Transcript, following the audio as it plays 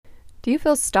Do you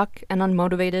feel stuck and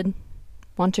unmotivated?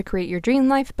 Want to create your dream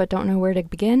life but don't know where to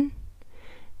begin?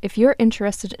 If you're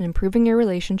interested in improving your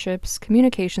relationships,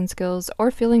 communication skills, or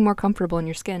feeling more comfortable in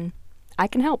your skin, I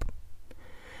can help.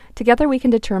 Together we can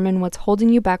determine what's holding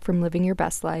you back from living your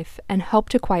best life and help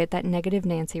to quiet that negative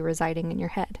Nancy residing in your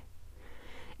head.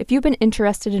 If you've been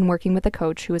interested in working with a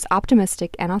coach who is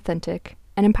optimistic and authentic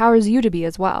and empowers you to be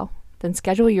as well, then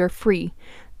schedule your free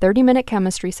 30-minute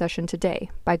chemistry session today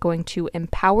by going to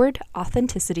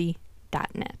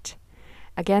empoweredauthenticity.net.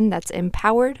 Again, that's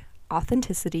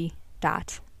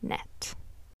empoweredauthenticity.net.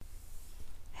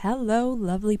 Hello,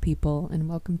 lovely people, and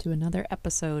welcome to another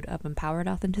episode of Empowered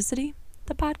Authenticity,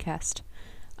 the podcast.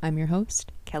 I'm your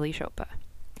host, Kelly Chopa.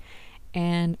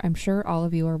 And I'm sure all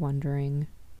of you are wondering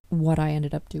what I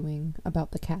ended up doing about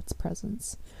the cat's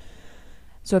presence.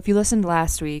 So if you listened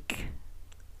last week,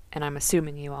 and I'm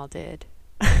assuming you all did,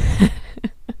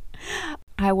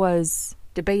 I was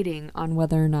debating on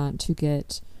whether or not to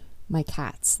get my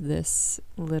cats this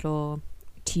little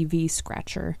TV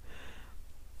scratcher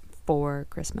for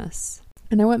Christmas.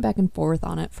 And I went back and forth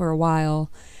on it for a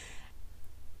while,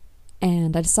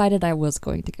 and I decided I was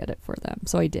going to get it for them,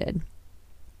 so I did.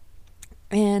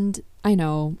 And I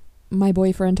know, my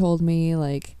boyfriend told me,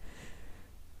 like,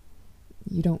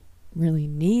 you don't really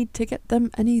need to get them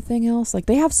anything else. Like,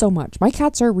 they have so much. My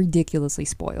cats are ridiculously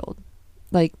spoiled.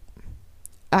 Like,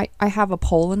 I have a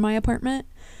pole in my apartment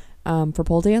for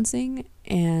pole dancing,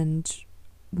 and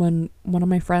when one of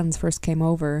my friends first came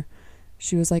over,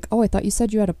 she was like, "Oh, I thought you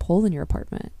said you had a pole in your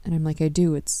apartment." And I'm like, "I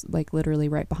do. It's like literally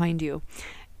right behind you."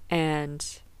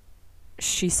 And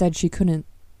she said she couldn't,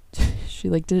 she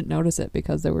like didn't notice it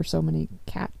because there were so many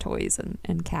cat toys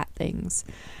and cat things,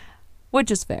 which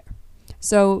is fair.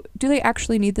 So do they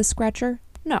actually need this scratcher?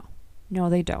 No,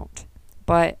 they don't.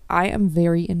 But I am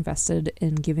very invested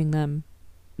in giving them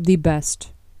the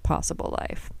best possible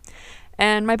life.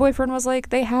 And my boyfriend was like,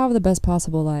 "They have the best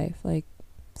possible life. Like,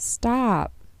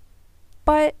 stop."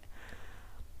 But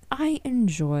I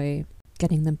enjoy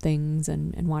getting them things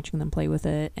and watching them play with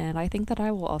it. And I think that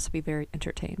I will also be very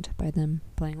entertained by them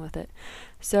playing with it.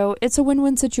 So it's a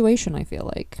win-win situation, I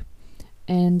feel like.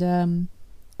 And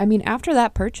I mean, after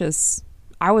that purchase,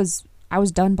 I was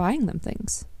done buying them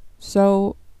things.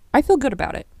 So I feel good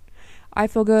about it. I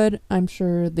feel good. I'm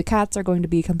sure the cats are going to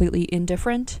be completely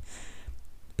indifferent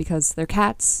because they're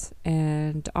cats,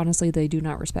 and honestly, they do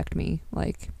not respect me,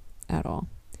 like, at all.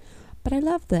 But I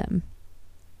love them.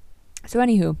 So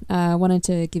anywho, I wanted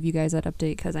to give you guys that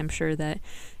update because I'm sure that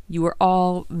you were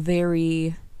all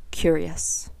very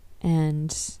curious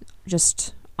and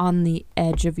just on the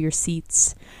edge of your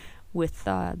seats with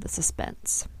the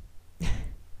suspense.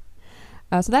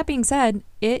 So that being said,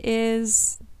 it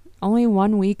is only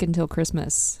 1 week until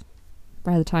Christmas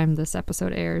by the time this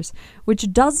episode airs,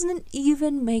 which doesn't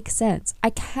even make sense. I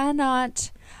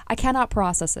cannot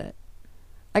process it.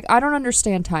 Like, I don't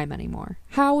understand time anymore.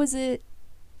 How is it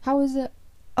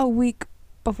a week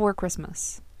before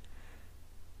Christmas?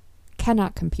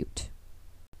 Cannot compute.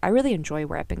 I really enjoy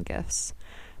wrapping gifts.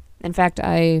 In fact,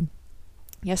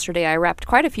 yesterday I wrapped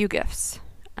quite a few gifts,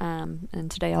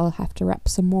 and today I'll have to wrap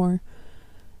some more.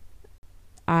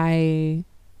 I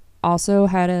also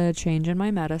had a change in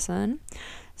my medicine.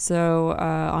 So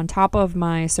on top of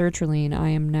my sertraline, I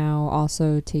am now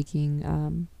also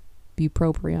taking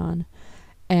bupropion,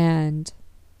 and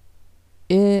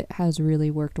it has really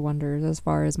worked wonders as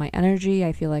far as my energy.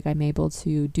 I feel like I'm able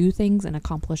to do things and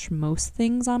accomplish most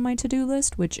things on my to-do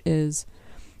list, which is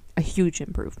a huge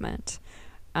improvement.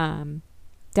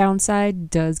 Downside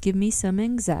does give me some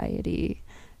anxiety.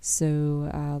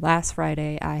 So last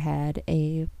Friday I had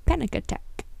a panic attack.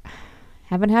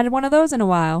 Haven't had one of those in a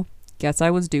while. Guess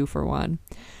I was due for one.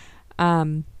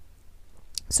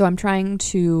 So I'm trying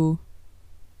to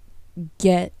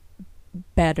get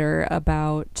better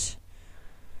about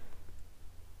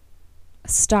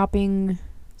stopping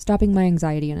my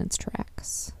anxiety in its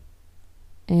tracks.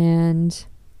 And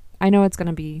I know it's going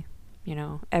to be,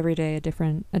 every day a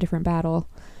different battle.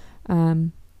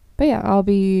 But yeah, I'll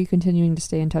be continuing to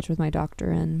stay in touch with my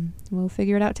doctor and we'll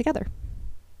figure it out together.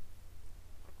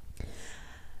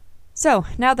 So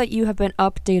now that you have been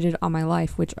updated on my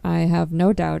life, which I have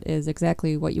no doubt is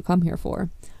exactly what you come here for,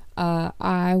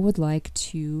 I would like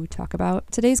to talk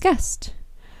about today's guest.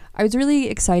 I was really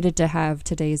excited to have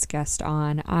today's guest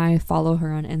on. I follow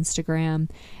her on Instagram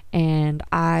and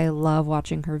I love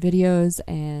watching her videos,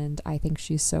 and I think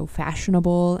she's so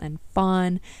fashionable and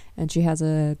fun, and she has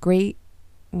a great,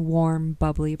 warm,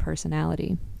 bubbly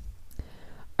personality.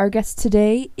 Our guest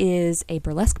today is a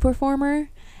burlesque performer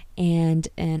and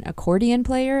an accordion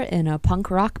player in a punk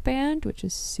rock band, which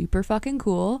is super fucking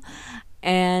cool.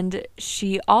 And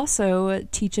she also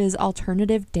teaches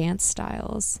alternative dance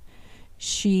styles.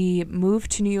 She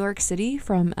moved to New York City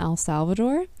from El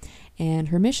Salvador, and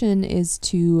her mission is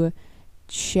to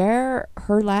share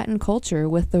her Latin culture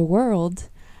with the world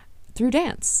through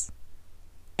dance.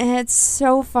 And it's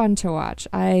so fun to watch.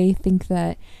 I think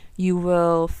that you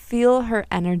will feel her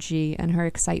energy and her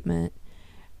excitement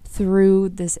through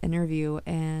this interview,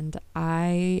 and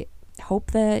I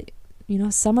hope that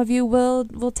some of you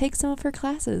will take some of her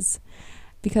classes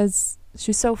because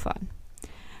she's so fun.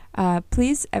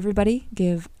 Please, everybody,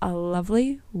 give a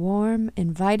lovely, warm,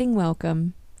 inviting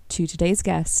welcome to today's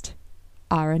guest,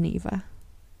 Ara Neva.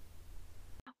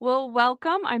 Well,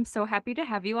 welcome. I'm so happy to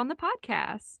have you on the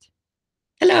podcast.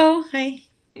 Hello. Hi.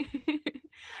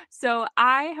 So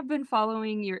I have been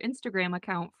following your Instagram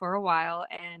account for a while,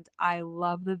 and I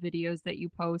love the videos that you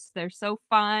post. They're so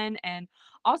fun, and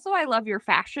also I love your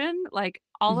fashion. Like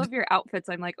all of your outfits,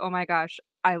 I'm like, oh my gosh,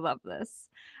 I love this.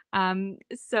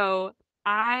 So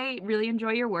I really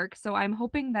enjoy your work. So I'm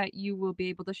hoping that you will be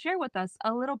able to share with us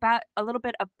a little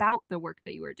bit about the work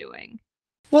that you are doing.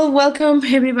 Well, welcome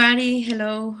everybody.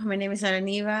 Hello. My name is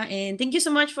Araniva, and thank you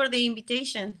so much for the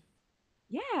invitation.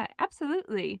 Yeah,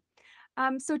 absolutely.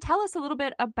 So tell us a little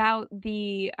bit about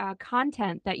the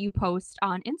content that you post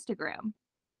on Instagram.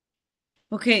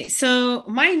 Okay, so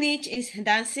my niche is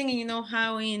dancing, and you know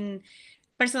how in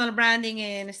personal branding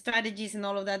and strategies and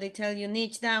all of that, they tell you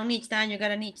niche down, you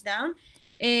gotta niche down.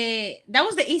 That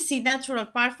was the easy, natural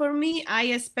part for me.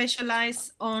 I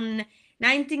specialize on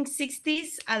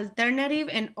 1960s alternative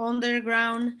and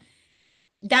underground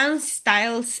dance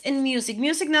styles and music.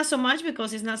 Music not so much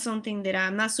because it's not something that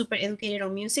I'm not super educated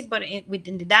on music, but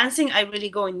within the dancing, I really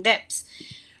go in depth.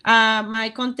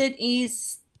 My content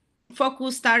is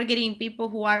focused targeting people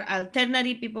who are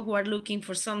alternative, people who are looking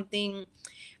for something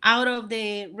out of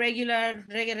the regular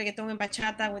reggae, reggaeton, and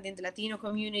bachata within the Latino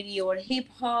community, or hip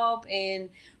hop and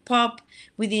pop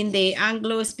within the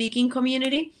Anglo-speaking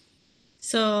community.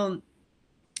 So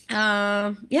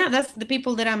yeah, that's the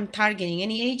people that I'm targeting.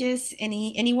 Any ages,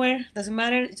 anywhere, doesn't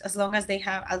matter, as long as they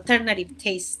have alternative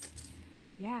taste.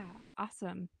 Yeah,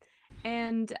 awesome.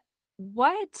 And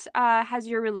what has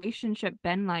your relationship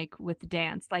been like with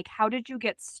dance? Like, how did you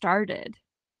get started?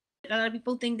 A lot of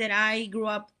people think that I grew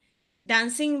up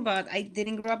dancing, but I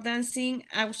didn't grow up dancing.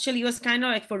 Actually, it was kind of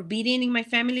like forbidden in my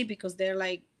family because they're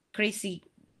like crazy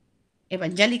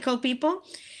evangelical people.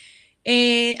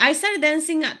 I started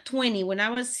dancing at 20 when I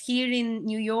was here in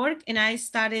New York, and I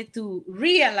started to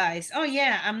realize, oh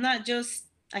yeah, I'm not just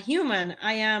a human,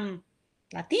 I am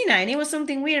Latina. And it was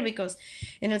something weird because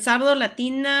in El Salvador,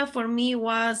 Latina for me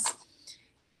was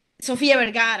Sofia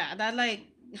Vergara, that like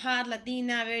hot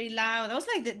Latina, very loud. That was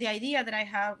like the idea that I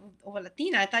have of a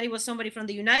Latina. I thought it was somebody from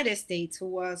the United States who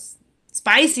was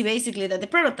spicy, basically, that the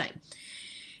prototype.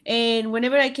 And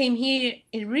whenever I came here,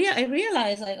 I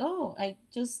realized like, oh,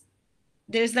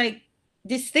 there's like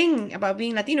this thing about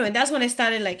being Latino. And that's when I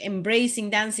started like embracing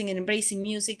dancing and embracing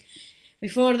music.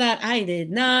 Before that, I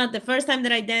did not. The first time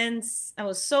that I danced, I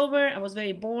was sober. I was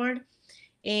very bored.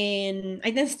 And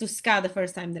I danced to ska the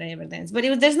first time that I ever danced. But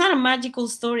there's not a magical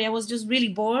story. I was just really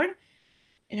bored.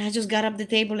 And I just got up the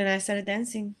table and I started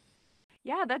dancing.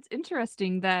 Yeah, that's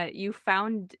interesting that you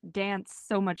found dance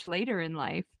so much later in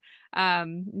life. I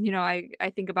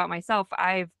think about myself.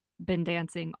 I've been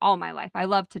dancing all my life. I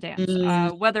love to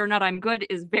dance. Whether or not I'm good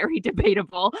is very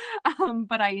debatable,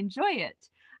 but I enjoy it.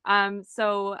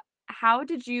 So how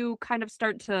did you kind of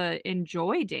start to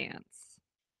enjoy dance?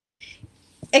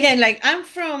 Again, like I'm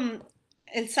from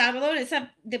El Salvador. It's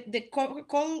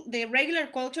the regular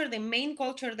culture, the main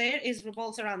culture there is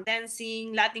revolves around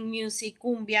dancing, Latin music,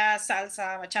 cumbia,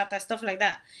 salsa, bachata, stuff like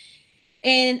that.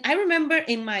 And I remember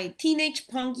in my teenage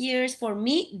punk years, for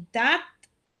me, that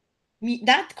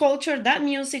culture, that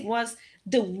music was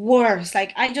the worst.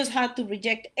 Like I just had to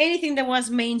reject anything that was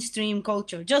mainstream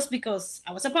culture just because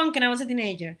I was a punk and I was a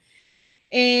teenager.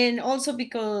 And also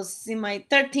because in my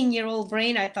 13-year-old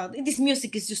brain, I thought this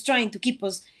music is just trying to keep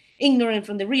us ignorant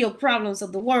from the real problems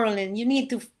of the world, and you need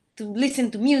to listen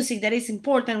to music that is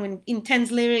important with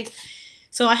intense lyrics.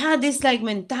 So I had this like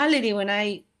mentality when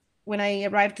I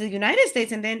arrived to the United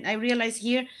States, and then I realized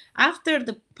here after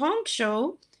the punk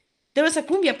show, there was a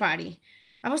cumbia party.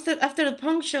 After the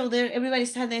punk show there, everybody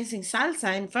started dancing salsa,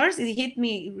 and first it hit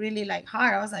me really like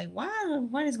hard. I was like, wow,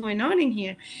 what is going on in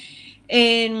here?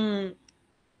 And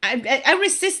I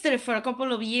resisted it for a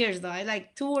couple of years though. I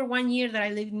like 2 or 1 year that I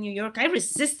lived in New York. I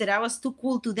resisted. I was too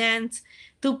cool to dance,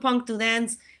 too punk to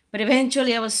dance. But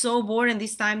eventually I was so bored, and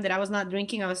this time that I was not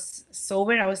drinking, I was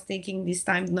sober. I was taking this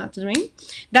time not to drink.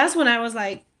 That's when I was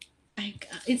like,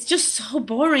 it's just so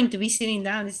boring to be sitting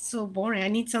down. It's so boring. I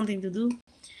need something to do.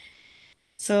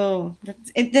 So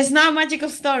there's not a magical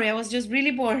story. I was just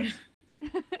really bored.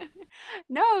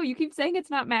 No, you keep saying it's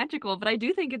not magical, but I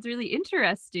do think it's really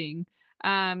interesting.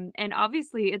 And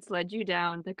obviously it's led you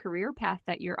down the career path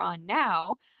that you're on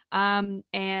now.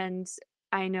 And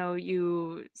I know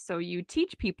so you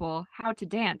teach people how to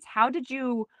dance. How did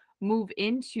you move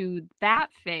into that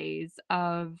phase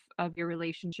of your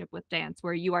relationship with dance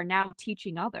where you are now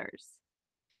teaching others?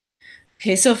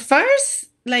 Okay, so first,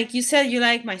 like you said, you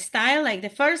like my style. Like the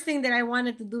first thing that I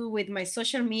wanted to do with my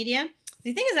social media,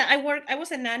 the thing is that I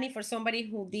was a nanny for somebody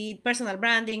who did personal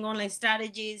branding, online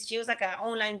strategies. She was like an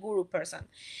online guru person.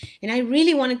 And I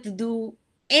really wanted to do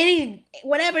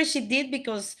whatever she did,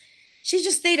 because she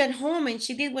just stayed at home and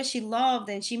she did what she loved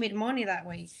and she made money that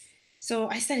way. So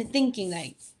I started thinking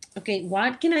like, okay,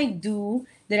 what can I do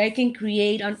that I can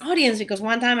create an audience? Because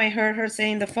one time I heard her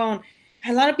say on the phone,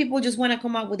 a lot of people just want to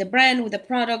come up with a brand, with a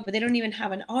product, but they don't even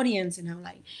have an audience. And I'm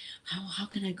like, how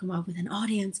can I come up with an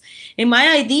audience? And my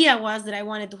idea was that I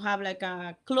wanted to have like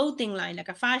a clothing line, like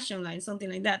a fashion line, something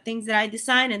like that, things that I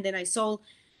designed and then I sold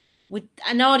with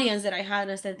an audience that I had.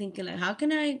 And I started thinking like, how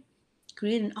can I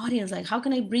create an audience? Like, how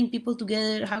can I bring people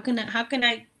together? How can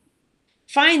I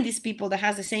find these people that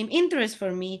has the same interest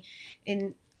for me,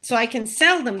 and so I can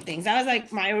sell them things? That was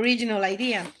like my original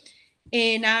idea.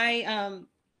 And I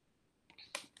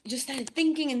just started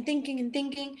thinking and thinking and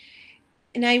thinking.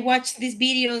 And I watched these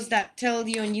videos that tell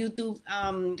you on YouTube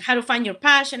how to find your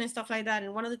passion and stuff like that.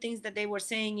 And one of the things that they were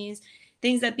saying is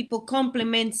things that people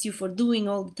compliments you for doing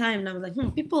all the time. And I was like,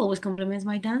 people always compliments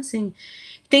my dancing.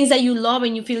 Things that you love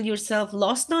and you feel yourself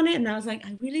lost on it. And I was like,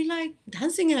 I really like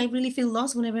dancing and I really feel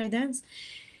lost whenever I dance.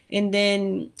 And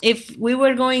then if we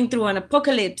were going through an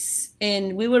apocalypse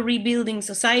and we were rebuilding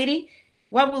society,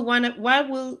 what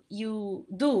will you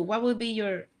do? What will be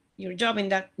your job in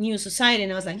that new society?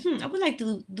 And I was like, I would like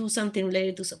to do something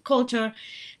related to subculture,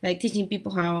 like teaching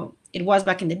people how it was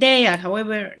back in the day, or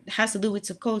however it has to do with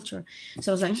subculture.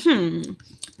 So I was like,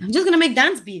 I'm just gonna make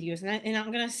dance videos, and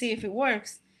I'm gonna see if it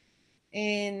works.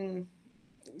 And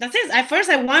that's it. At first,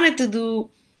 I wanted to do,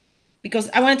 because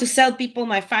I wanted to sell people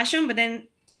my fashion, but then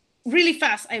really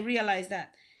fast I realized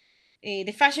that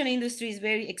the fashion industry is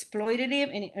very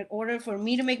exploitative, and in order for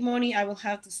me to make money, I will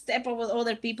have to step over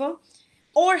other people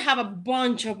or have a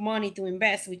bunch of money to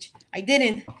invest, which I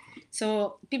didn't.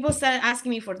 So people started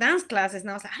asking me for dance classes,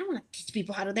 and I was like, I don't want to teach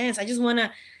people how to dance. I just want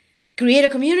to create a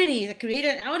community, create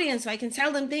an audience so I can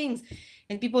sell them things.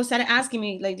 And people started asking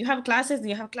me, like, do you have classes? Do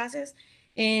you have classes?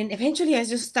 And eventually I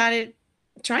just started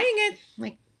trying it.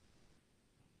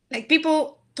 Like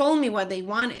people told me what they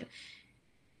wanted.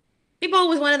 People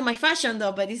always wanted my fashion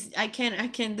though, but I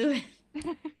can't do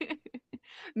it.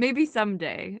 Maybe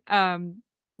someday.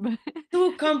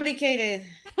 Too complicated.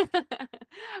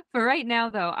 For right now,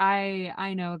 though,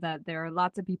 I know that there are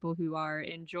lots of people who are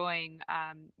enjoying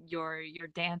your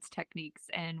dance techniques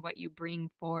and what you bring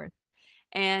forth.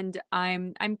 And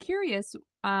I'm curious,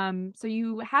 so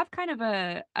you have kind of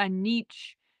a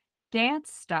niche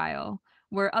dance style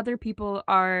where other people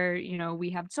are, we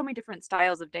have so many different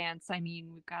styles of dance. I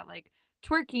mean, we've got like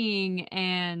twerking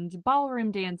and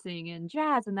ballroom dancing and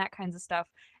jazz and that kinds of stuff.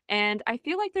 And I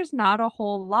feel like there's not a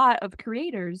whole lot of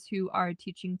creators who are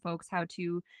teaching folks how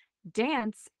to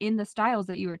dance in the styles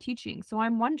that you are teaching. So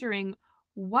I'm wondering,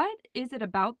 what is it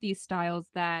about these styles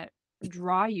that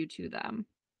draw you to them?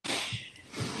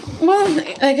 Well,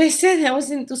 like I said, I was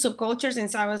into subculture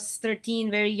since I was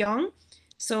 13, very young.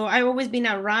 So I've always been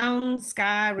around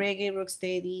ska, reggae,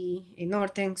 rocksteady,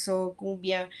 northern soul,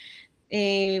 cumbia.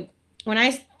 When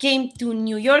I came to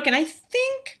New York, and I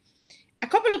think a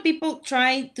couple of people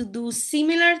tried to do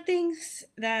similar things,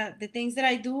 that the things that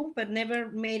I do, but never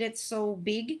made it so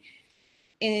big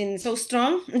and so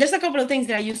strong. There's a couple of things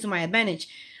that I use to my advantage.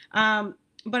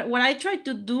 But what I try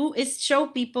to do is show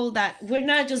people that we're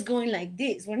not just going like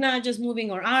this. We're not just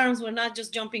moving our arms. We're not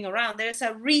just jumping around. There's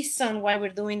a reason why we're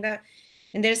doing that.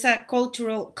 And there's a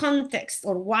cultural context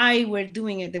or why we're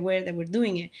doing it the way that we're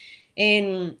doing it.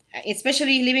 And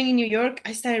especially living in New York,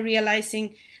 I started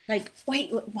realizing, like,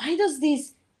 wait, why does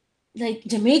this, like,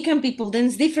 Jamaican people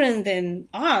dance different than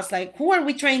us? Like, who are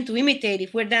we trying to imitate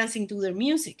if we're dancing to their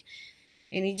music?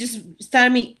 And it just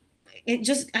started me, I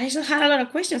just had a lot of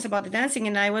questions about the dancing,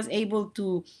 and I was able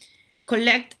to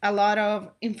collect a lot of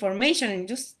information. And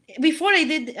just before I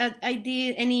did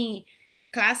any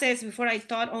classes, before I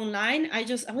taught online, I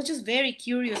was just very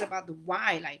curious about the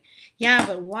why. Like, yeah,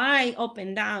 but why up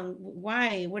and down?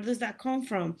 Why? Where does that come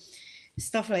from?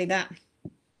 Stuff like that.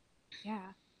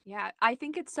 Yeah. Yeah. I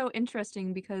think it's so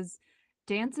interesting because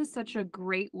dance is such a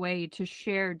great way to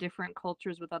share different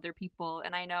cultures with other people.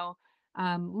 And I know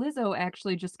Lizzo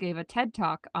actually just gave a TED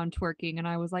talk on twerking, and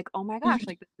I was like, oh my gosh,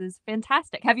 like this is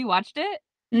fantastic. Have you watched it?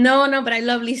 No, no, but I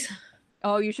love Lisa.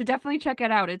 Oh, you should definitely check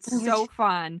it out. It's so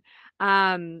fun.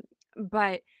 Um,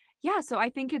 but yeah, so I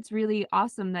think it's really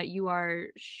awesome that you are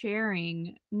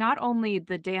sharing not only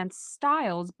the dance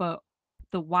styles, but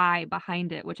the why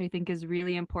behind it, which I think is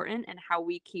really important and how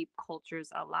we keep cultures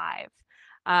alive.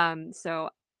 So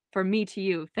for me to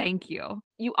you, thank you.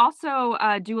 You also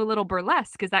do a little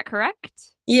burlesque, is that correct?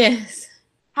 Yes.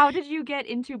 How did you get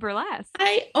into burlesque?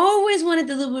 I always wanted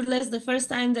to do burlesque. The first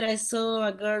time that I saw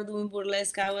a girl doing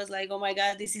burlesque, I was like, oh my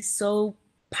God, this is so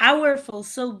powerful,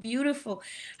 so beautiful.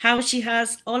 How she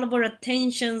has all of her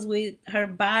attentions with her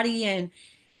body,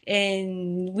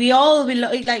 and we all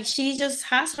like she just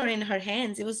has her in her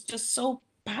hands. It was just so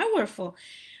powerful.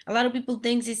 A lot of people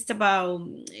think it's about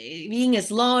being a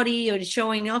slutty or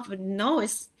showing off, but no,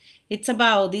 it's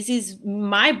about, this is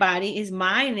my body, is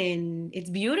mine, and it's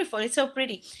beautiful. It's so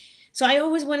pretty. So I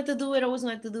always wanted to do it, always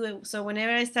wanted to do it. So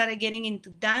whenever I started getting into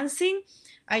dancing,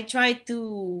 I tried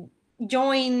to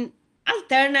join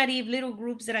alternative little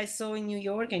groups that I saw in New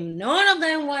York, and none of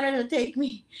them wanted to take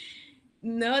me.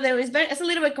 No, there was very, it's a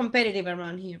little bit competitive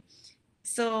around here.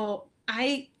 So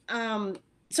I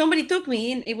somebody took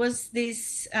me in. It was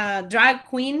this drag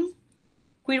queen,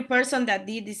 queer person that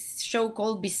did this show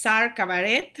called Bizarre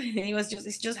Cabaret. It was just,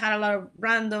 it just had a lot of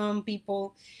random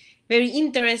people, very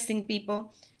interesting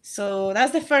people. So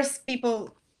that's the first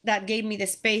people that gave me the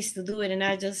space to do it, and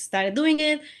I just started doing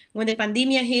it. When the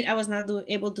pandemic hit, I was not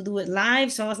able to do it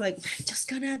live, so I was like, I'm just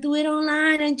gonna do it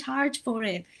online and charge for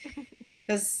it,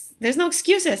 because there's no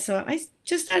excuses. So I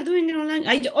just started doing it online.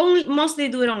 I only mostly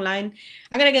do it online.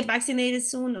 I'm gonna get vaccinated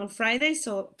soon on Friday,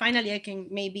 so finally I can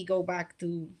maybe go back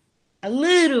to a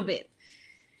little bit,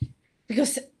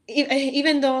 because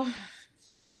even though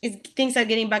things are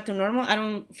getting back to normal, I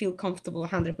don't feel comfortable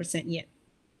 100% yet.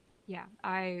 Yeah,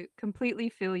 I completely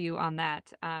feel you on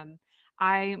that.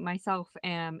 I myself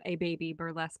am a baby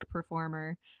burlesque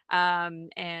performer,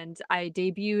 and I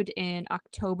debuted in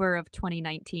October of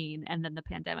 2019, and then the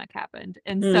pandemic happened,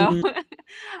 and so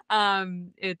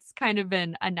Mhm. it's kind of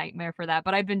been a nightmare for that.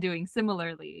 But I've been doing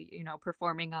similarly,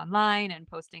 performing online and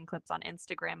posting clips on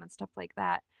Instagram and stuff like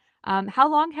that. How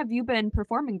long have you been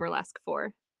performing burlesque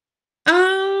for?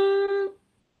 Um,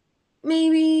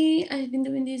 Maybe I've been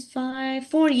doing this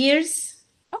 4 years.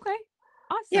 Okay,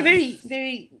 Yeah, awesome. very,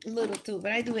 very little too,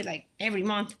 but I do it like every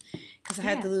month because I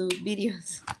had Yeah. to do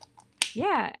videos.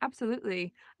 Yeah,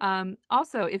 absolutely.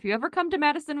 Also, if you ever come to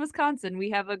Madison, Wisconsin,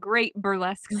 we have a great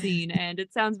burlesque scene, and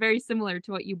it sounds very similar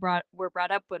to what you were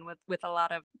brought up with a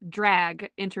lot of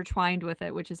drag intertwined with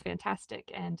it, which is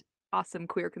fantastic, and awesome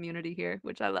queer community here,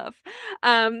 which I love.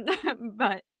 Um,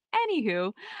 but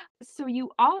anywho, so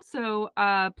you also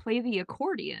play the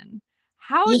accordion.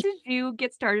 How Yeah, did you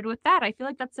get started with that? I feel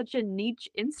like that's such a niche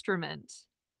instrument.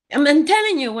 I'm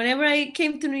telling you, whenever I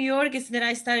came to New York, is that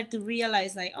I started to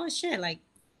realize, like, oh shit, like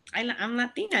I'm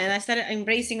Latina, and I started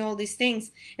embracing all these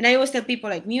things. And I always tell people,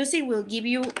 like, music will give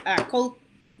you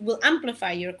will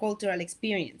amplify your cultural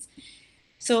experience.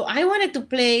 So I wanted to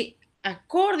play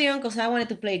accordion because I wanted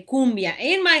to play cumbia.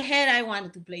 In my head, I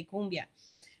wanted to play cumbia.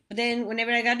 But then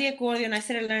whenever I got the accordion, I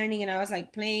started learning, and I was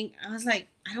like playing. I was like,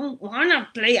 I don't want to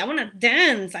play. I want to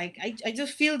dance. Like I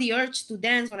just feel the urge to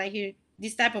dance when I hear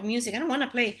this type of music. I don't want to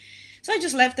play. So I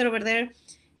just left it over there.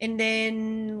 And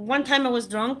then one time I was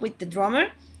drunk with the drummer,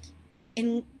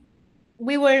 and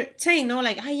we were saying, no,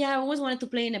 like, oh yeah, I always wanted to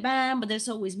play in a band, but there's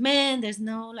always men. There's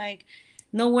no like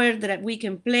nowhere that we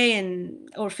can play and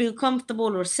or feel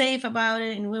comfortable or safe about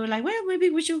it. And we were like, well, maybe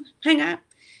we should hang out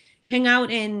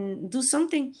and do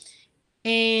something.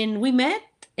 And we met,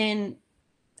 and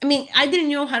I mean, I didn't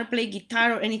know how to play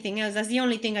guitar or anything else. That's the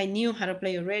only thing I knew how to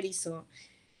play already. So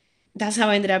that's how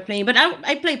I ended up playing. But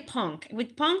I play punk.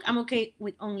 With punk, I'm okay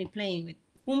with only playing. With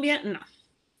cumbia, no,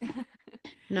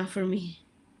 not for me.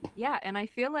 Yeah, and I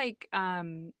feel like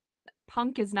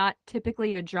punk is not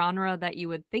typically a genre that you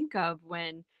would think of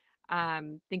when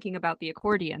thinking about the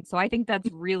accordion. So I think that's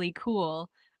really cool.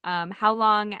 How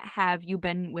long have you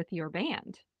been with your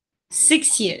band?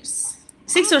 6 years,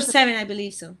 6 or 7, Awesome. I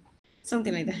believe so,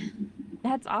 something like that.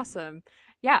 That's awesome.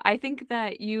 Yeah, I think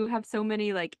that you have so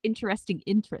many like interesting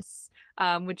interests,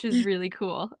 which is really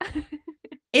cool.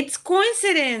 It's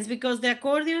coincidence because the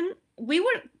accordion, we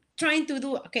were trying to do,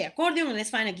 okay, accordion, and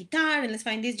let's find a guitar, and let's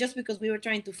find this, just because we were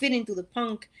trying to fit into the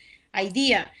punk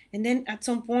idea. And then at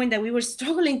some point that we were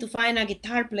struggling to find a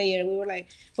guitar player, we were like,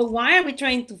 but why are we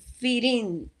trying to fit in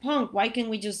punk? Why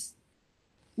can't we just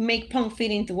make punk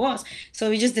fit into us? So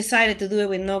we just decided to do it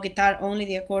with no guitar, only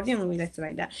the accordion, and we left it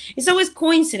like that. It's always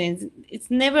coincidence. It's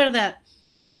never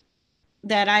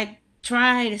that I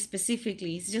tried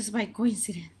specifically. It's just by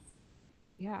coincidence.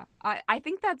 Yeah. I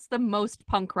think that's the most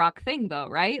punk rock thing though,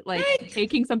 right? Like Right.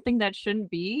 taking something that shouldn't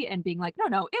be and being like,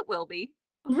 no, it will be.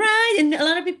 Right, and a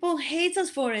lot of people hate us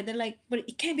for it. They're like, but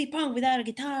it can't be punk without a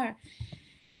guitar.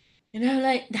 And I'm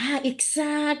like, that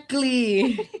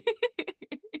exactly.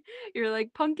 You're like,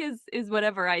 punk is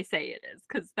whatever I say it is,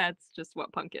 because that's just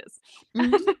what punk is.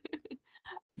 Mhm.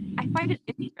 I find it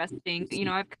interesting.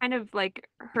 I've kind of like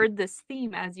heard this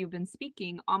theme as you've been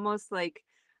speaking, almost like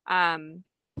um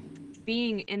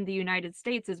being in the United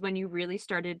States is when you really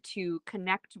started to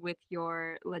connect with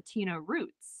your Latino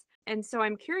roots. And so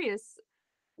I'm curious,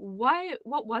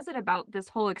 what was it about this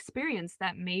whole experience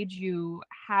that made you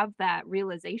have that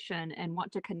realization and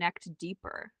want to connect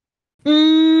deeper?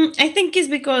 I think it's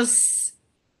because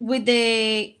with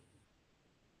the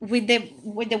with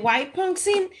the white punk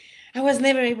scene, I was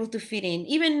never able to fit in.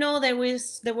 Even though there were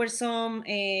some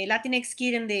Latinx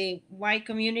kid in the white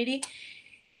community,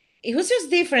 it was just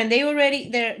different. They already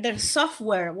their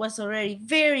software was already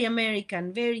very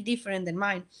American, very different than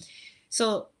mine.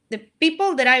 So the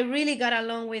people that I really got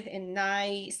along with and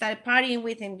I started partying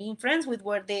with and being friends with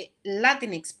were the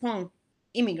Latinx punk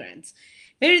immigrants,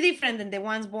 very different than the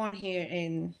ones born here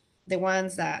and the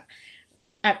ones that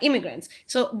are immigrants.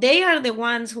 So they are the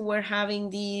ones who were having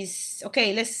these,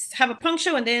 okay, let's have a punk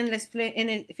show and then let's play and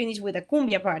then finish with a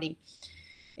cumbia party.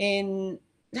 And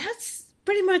that's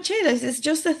pretty much it. It's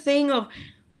just a thing of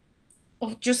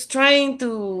just trying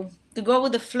to go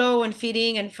with the flow and fit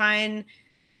in and find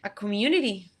a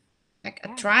community, like a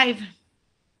Yeah. tribe.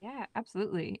 Yeah,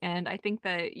 absolutely. And I think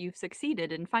that you've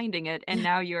succeeded in finding it, and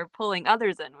now you're pulling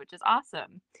others in, which is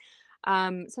awesome.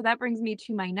 So that brings me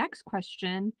to my next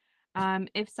question.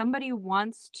 If somebody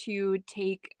wants to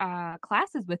take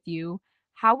classes with you,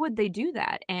 how would they do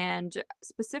that? And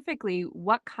specifically,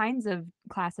 what kinds of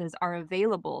classes are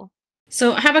available?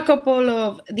 So I have a couple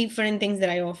of different things that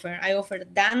I offer. I offer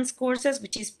dance courses,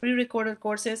 which is pre-recorded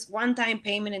courses, one-time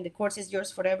payment, and the course is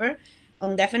yours forever,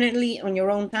 on definitely on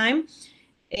your own time.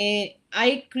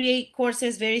 I create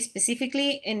courses very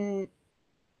specifically, and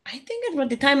I think at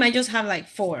the time I just have like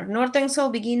four: Northern Soul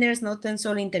beginners, Northern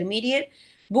Soul intermediate,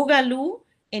 Boogaloo,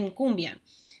 and Cumbia.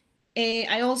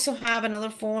 I also have another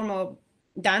form of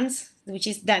dance, which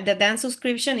is that the dance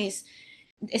subscription is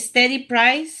a steady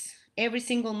price every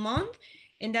single month,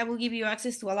 and that will give you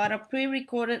access to a lot of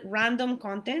pre-recorded random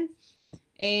content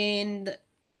and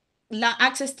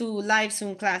access to live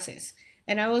Zoom classes.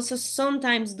 And I also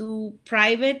sometimes do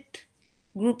private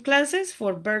group classes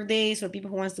for birthdays or people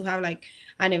who wants to have like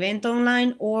an event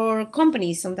online, or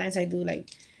companies. Sometimes I do like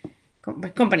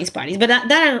companies parties, but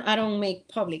that I don't make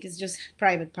public. It's just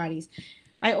private parties.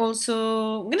 I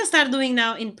also, I'm gonna start doing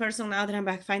now in person now that I'm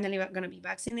back, finally gonna be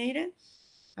vaccinated.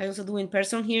 I also do in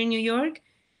person here in New York,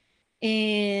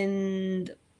 and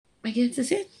I guess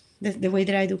that's it. The way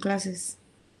that I do classes.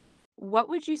 What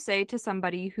would you say to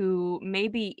somebody who may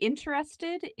be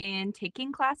interested in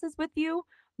taking classes with you,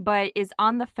 but is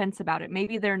on the fence about it?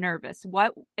 Maybe they're nervous.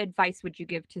 What advice would you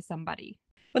give to somebody?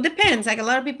 Well, depends. Like a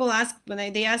lot of people ask when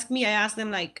they ask me, I ask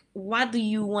them like, "What do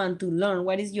you want to learn?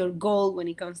 What is your goal when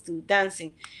it comes to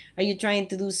dancing? Are you trying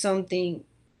to do something,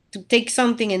 to take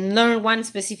something and learn one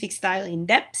specific style in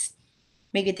depth?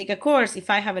 Maybe take a course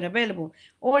if I have it available,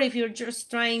 or if you're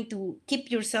just trying to keep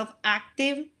yourself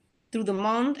active through the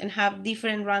month and have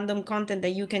different random content that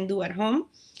you can do at home,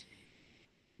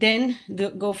 then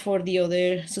go for the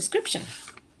other subscription."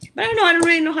 But I don't know. I don't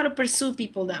really know how to pursue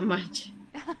people that much.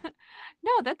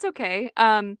 No, that's okay.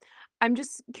 I'm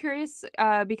just curious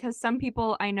because some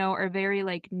people I know are very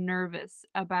like nervous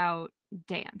about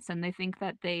dance and they think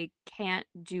that they can't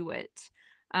do it,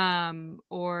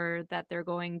 or that they're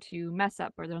going to mess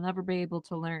up or they'll never be able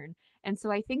to learn. And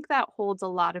so I think that holds a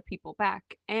lot of people back.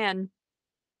 And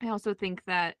I also think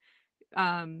that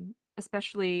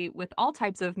especially with all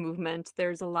types of movement,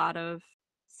 there's a lot of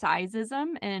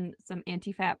sizeism and some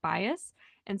anti-fat bias.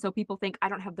 And so people think I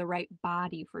don't have the right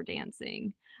body for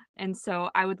dancing. And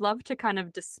so I would love to kind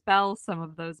of dispel some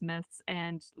of those myths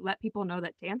and let people know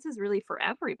that dance is really for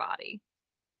everybody.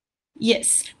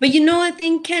 Yes, but you know, I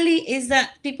think Kelly is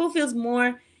that people feels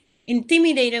more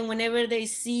intimidated whenever they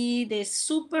see the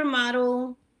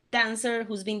supermodel dancer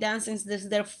who's been dancing since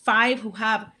they're five, who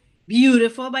have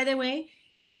beautiful, by the way,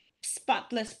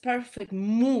 spotless, perfect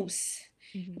moves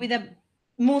Mhm. with a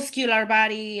muscular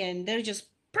body, and they're just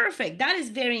perfect. That is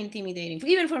very intimidating,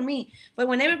 even for me. But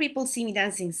whenever people see me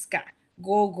dancing ska,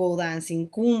 go-go dancing,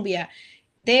 cumbia,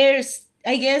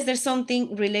 I guess there's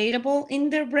something relatable in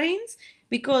their brains,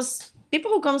 because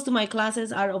people who comes to my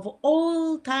classes are of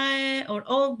all time or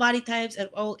all body types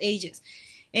at all ages.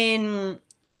 And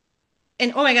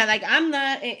oh my god, like I'm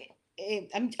not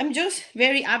I'm just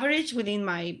very average within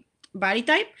my body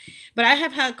type. But I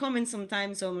have had comments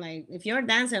sometimes on, like, if you're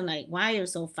dancing, like, why you're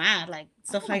so fat, like Oh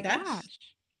stuff my like that. gosh.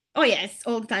 Oh yes,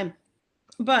 all the time.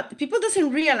 But people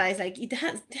doesn't realize, like, it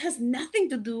has nothing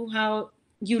to do how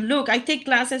you look. I take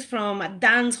classes from a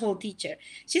dance hall teacher.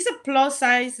 She's a plus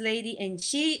size lady, and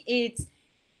she is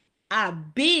a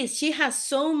beast. She has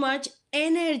so much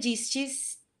energy.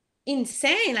 She's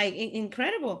insane, like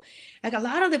incredible. Like, a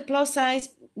lot of the plus size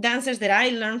dancers that I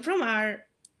learned from are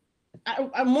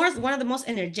more one of the most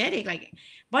energetic. Like,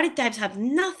 body types have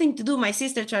nothing to do. My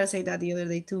sister tried to say that the other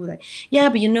day too. Like, yeah,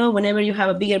 but whenever you have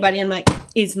a bigger body, I'm like,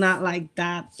 it's not like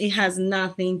that. It has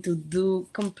nothing to do.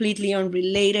 Completely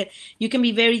unrelated. You can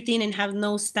be very thin and have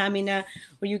no stamina,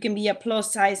 or you can be a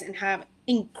plus size and have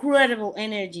incredible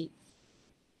energy.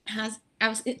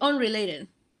 Unrelated.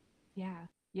 Yeah,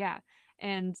 yeah.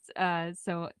 And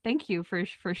so thank you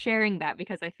for sharing that,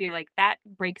 because I feel like that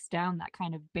breaks down that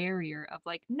kind of barrier of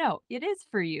like, no, it is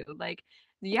for you. Like,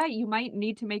 yeah, you might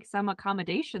need to make some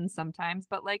accommodations sometimes,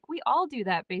 but like we all do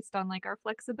that based on like our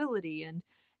flexibility and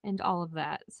all of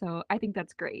that. So I think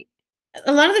that's great.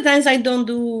 A lot of the times I don't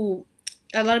do.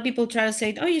 A lot of people try to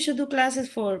say, oh, you should do classes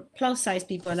for plus size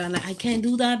people, and I can't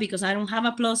do that because I don't have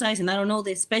a plus size and I don't know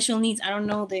the special needs. I don't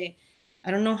know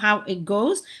how it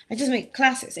goes. I just make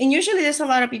classes, and usually there's a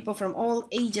lot of people from all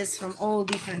ages, from all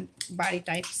different body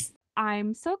types.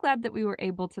 I'm so glad that we were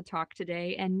able to talk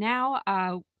today. And now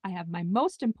I have my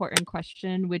most important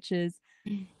question, which is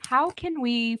how can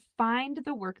we find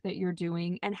the work that you're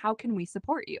doing and how can we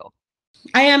support you?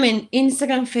 I am in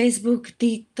Instagram, Facebook,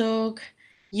 TikTok,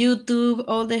 YouTube,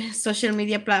 all the social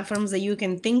media platforms that you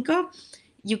can think of.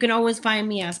 You can always find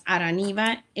me as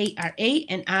Aranivah,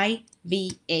 Aranivah.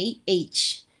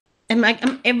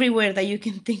 I'm everywhere that you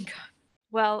can think of.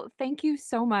 Well, thank you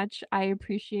so much. I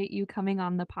appreciate you coming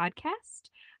on the podcast.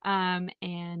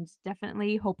 And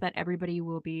definitely hope that everybody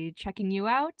will be checking you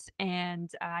out. And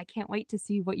I can't wait to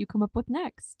see what you come up with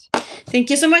next. Thank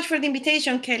you so much for the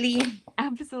invitation, Kelly.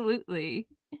 Absolutely.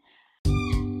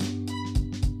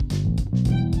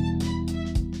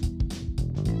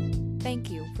 Thank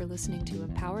you for listening to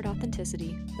Empowered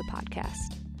Authenticity, the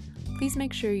podcast. Please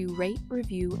make sure you rate,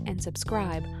 review, and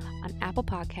subscribe on Apple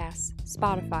Podcasts,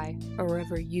 Spotify, or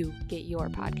wherever you get your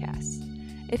podcasts.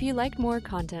 If you like more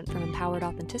content from Empowered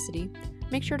Authenticity,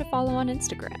 make sure to follow on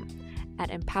Instagram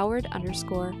at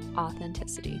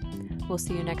empowered_authenticity. We'll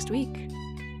see you next week.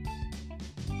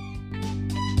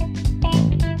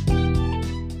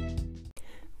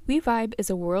 WeVibe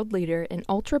is a world leader in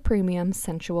ultra-premium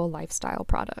sensual lifestyle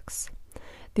products.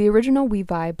 The original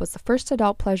WeVibe was the first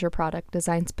adult pleasure product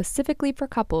designed specifically for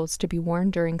couples to be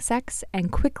worn during sex and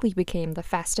quickly became the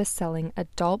fastest-selling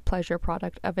adult pleasure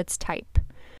product of its type.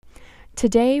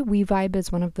 Today, WeVibe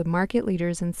is one of the market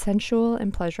leaders in sensual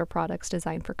and pleasure products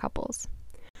designed for couples.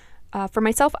 For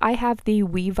myself, I have the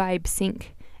WeVibe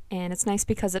Sync, and it's nice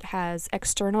because it has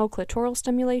external clitoral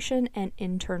stimulation and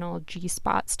internal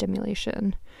G-spot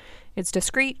stimulation. It's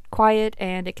discreet, quiet,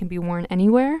 and it can be worn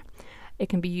anywhere. It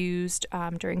can be used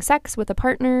during sex with a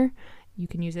partner. You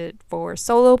can use it for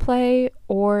solo play,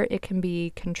 or it can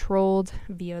be controlled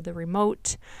via the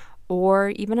remote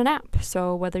or even an app.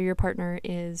 So whether your partner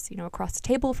is, across the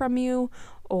table from you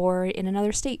or in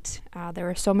another state, there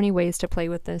are so many ways to play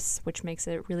with this, which makes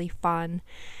it really fun.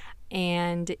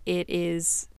 And it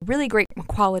is really great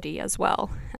quality as well.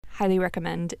 Highly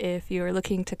recommend if you're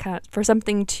looking for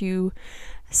something to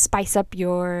spice up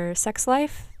your sex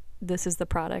life. This is the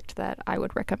product that I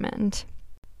would recommend.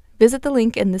 Visit the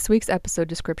link in this week's episode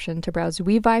description to browse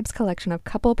WeVibe's collection of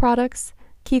couple products,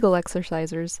 Kegel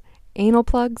exercisers, anal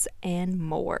plugs, and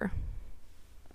more.